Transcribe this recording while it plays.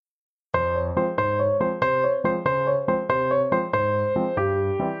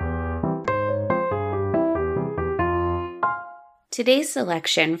Today's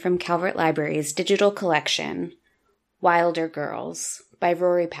selection from Calvert Library's digital collection, Wilder Girls, by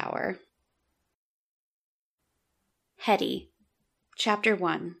Rory Power. Hetty, Chapter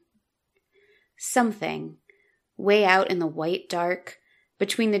 1. Something, way out in the white dark,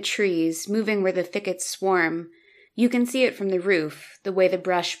 between the trees, moving where the thickets swarm. You can see it from the roof, the way the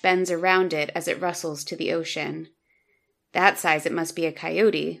brush bends around it as it rustles to the ocean. That size it must be a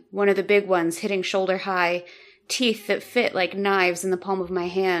coyote, one of the big ones hitting shoulder high, teeth that fit like knives in the palm of my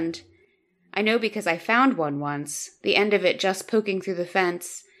hand. I know because I found one once, the end of it just poking through the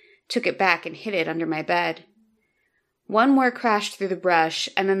fence, took it back and hid it under my bed. One more crashed through the brush,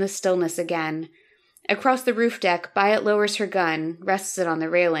 and then the stillness again. Across the roof deck, Byatt lowers her gun, rests it on the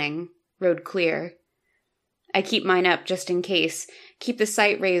railing. Road clear. I keep mine up just in case, keep the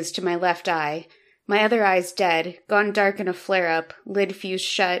sight raised to my left eye. My other eye's dead, gone dark in a flare-up, lid fused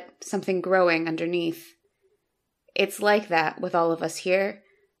shut, something growing underneath. It's like that with all of us here.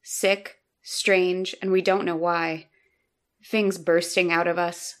 Sick, strange, and we don't know why. Things bursting out of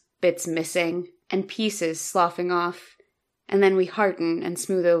us, bits missing, and pieces sloughing off. And then we harden and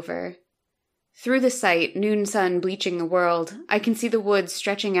smooth over. Through the sight, noon sun bleaching the world, I can see the woods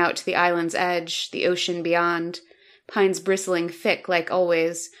stretching out to the island's edge, the ocean beyond, pines bristling thick like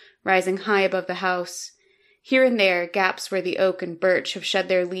always, rising high above the house. Here and there, gaps where the oak and birch have shed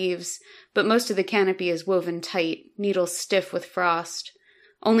their leaves, but most of the canopy is woven tight, needles stiff with frost.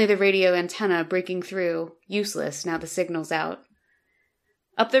 Only the radio antenna breaking through, useless now the signal's out.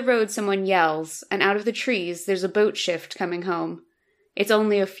 Up the road someone yells, and out of the trees there's a boat shift coming home. It's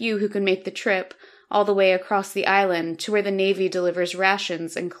only a few who can make the trip, all the way across the island to where the Navy delivers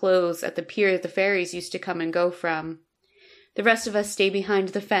rations and clothes at the pier the ferries used to come and go from. The rest of us stay behind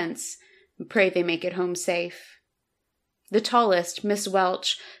the fence, and pray they make it home safe. The tallest, Miss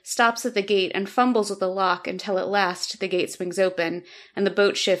Welch, stops at the gate and fumbles with the lock until at last the gate swings open, and the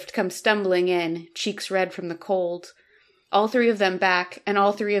boat shift comes stumbling in, cheeks red from the cold. All three of them back, and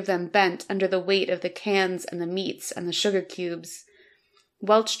all three of them bent under the weight of the cans and the meats and the sugar cubes.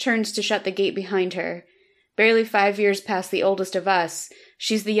 Welch turns to shut the gate behind her. Barely 5 years past the oldest of us,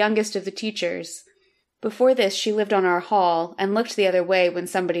 she's the youngest of the teachers. Before this, she lived on our hall and looked the other way when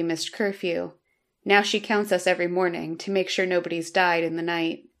somebody missed curfew. Now she counts us every morning to make sure nobody's died in the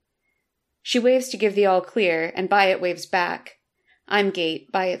night. She waves to give the all clear, and Byatt waves back. I'm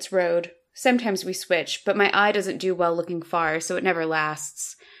gate, Byatt's road. Sometimes we switch, but my eye doesn't do well looking far, so it never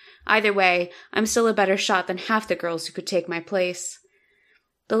lasts. Either way, I'm still a better shot than half the girls who could take my place.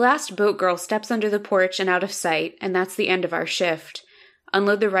 The last boat girl steps under the porch and out of sight, and that's the end of our shift.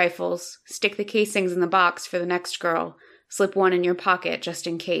 Unload the rifles, stick the casings in the box for the next girl, slip one in your pocket just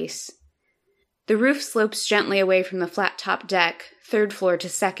in case. The roof slopes gently away from the flat-top deck, third floor to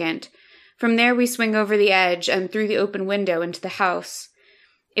second. From there we swing over the edge and through the open window into the house.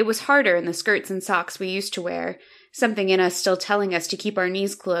 It was harder in the skirts and socks we used to wear, something in us still telling us to keep our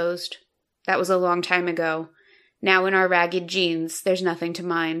knees closed. That was a long time ago. Now in our ragged jeans, there's nothing to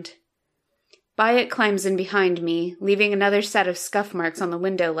mind. Byatt climbs in behind me, leaving another set of scuff marks on the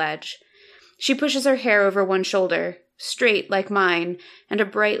window ledge. She pushes her hair over one shoulder, straight like mine, and a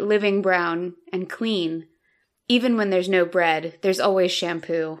bright living brown, and clean. Even when there's no bread, there's always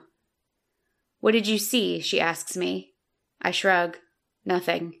shampoo. What did you see? She asks me. I shrug.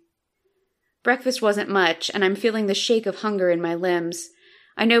 Nothing. Breakfast wasn't much, and I'm feeling the shake of hunger in my limbs.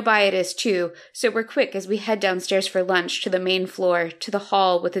 I know Byatt is too, so we're quick as we head downstairs for lunch to the main floor, to the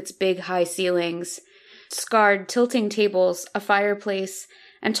hall with its big high ceilings. Scarred, tilting tables, a fireplace,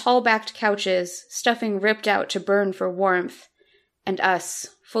 and tall-backed couches, stuffing ripped out to burn for warmth. And us,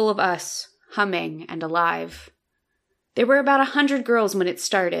 full of us, humming and alive. There were about 100 girls when it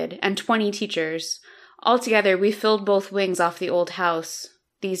started, and 20 teachers. Altogether, we filled both wings off the old house.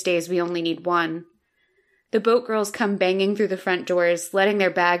 These days we only need one. The boat girls come banging through the front doors, letting their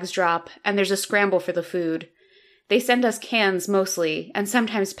bags drop, and there's a scramble for the food. They send us cans mostly, and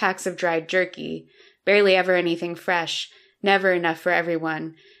sometimes packs of dried jerky. Barely ever anything fresh, never enough for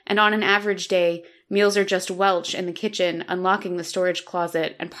everyone. And on an average day, meals are just Welch in the kitchen, unlocking the storage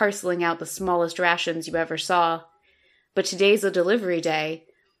closet and parceling out the smallest rations you ever saw. But today's a delivery day.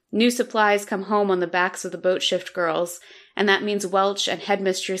 New supplies come home on the backs of the boat shift girls, and that means Welch and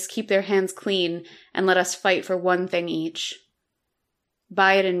Headmistress keep their hands clean and let us fight for one thing each.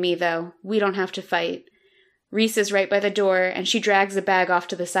 Byatt and me, though, we don't have to fight. Reese is right by the door, and she drags a bag off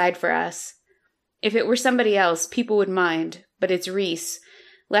to the side for us. If it were somebody else, people would mind, but it's Reese,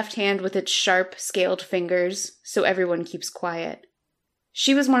 left hand with its sharp, scaled fingers, so everyone keeps quiet.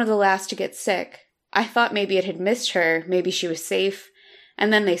 She was one of the last to get sick. I thought maybe it had missed her, maybe she was safe,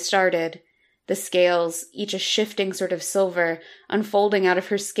 and then they started. The scales, each a shifting sort of silver, unfolding out of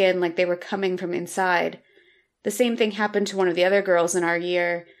her skin like they were coming from inside. The same thing happened to one of the other girls in our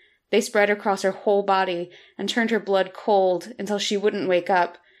year. They spread across her whole body and turned her blood cold until she wouldn't wake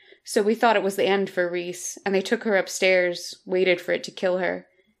up. So we thought it was the end for Reese, and they took her upstairs, waited for it to kill her.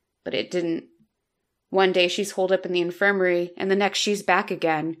 But it didn't. One day she's holed up in the infirmary, and the next she's back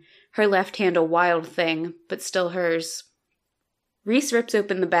again, her left hand a wild thing, but still hers. Reese rips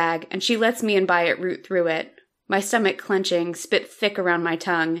open the bag, and she lets me and Byatt root through it. My stomach clenching, spit thick around my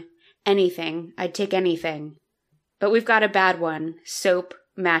tongue. Anything. I'd take anything. But we've got a bad one. Soap,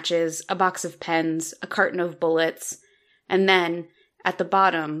 matches, a box of pens, a carton of bullets. And then, at the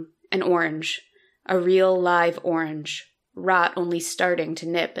bottom, an orange. A real live orange. Rot only starting to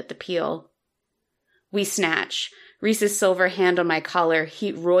nip at the peel. We snatch. Reese's silver hand on my collar,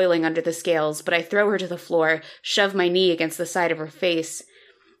 heat roiling under the scales, but I throw her to the floor, shove my knee against the side of her face.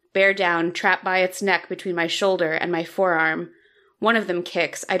 Bear down, trap Byatt's neck between my shoulder and my forearm. One of them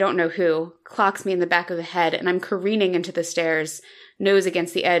kicks, I don't know who, clocks me in the back of the head, and I'm careening into the stairs, nose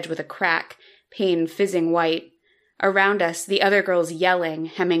against the edge with a crack, pain fizzing white. Around us, the other girls yelling,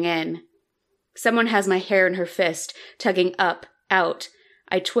 hemming in. Someone has my hair in her fist, tugging up, out.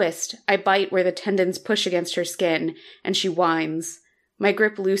 I twist, I bite where the tendons push against her skin, and she whines. My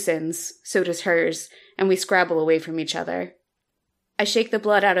grip loosens, so does hers, and we scrabble away from each other. I shake the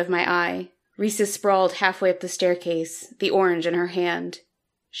blood out of my eye. Reese is sprawled halfway up the staircase, the orange in her hand.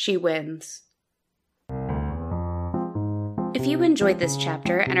 She wins. If you enjoyed this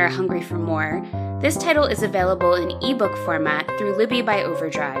chapter and are hungry for more, this title is available in ebook format through Libby by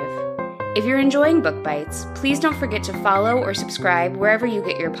Overdrive. If you're enjoying Book Bites, please don't forget to follow or subscribe wherever you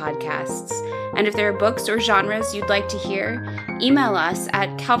get your podcasts. And if there are books or genres you'd like to hear, email us at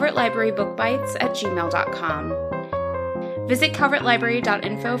calvertlibrarybookbites@gmail.com. Visit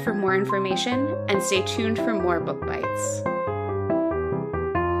calvertlibrary.info for more information, and stay tuned for more Book Bites.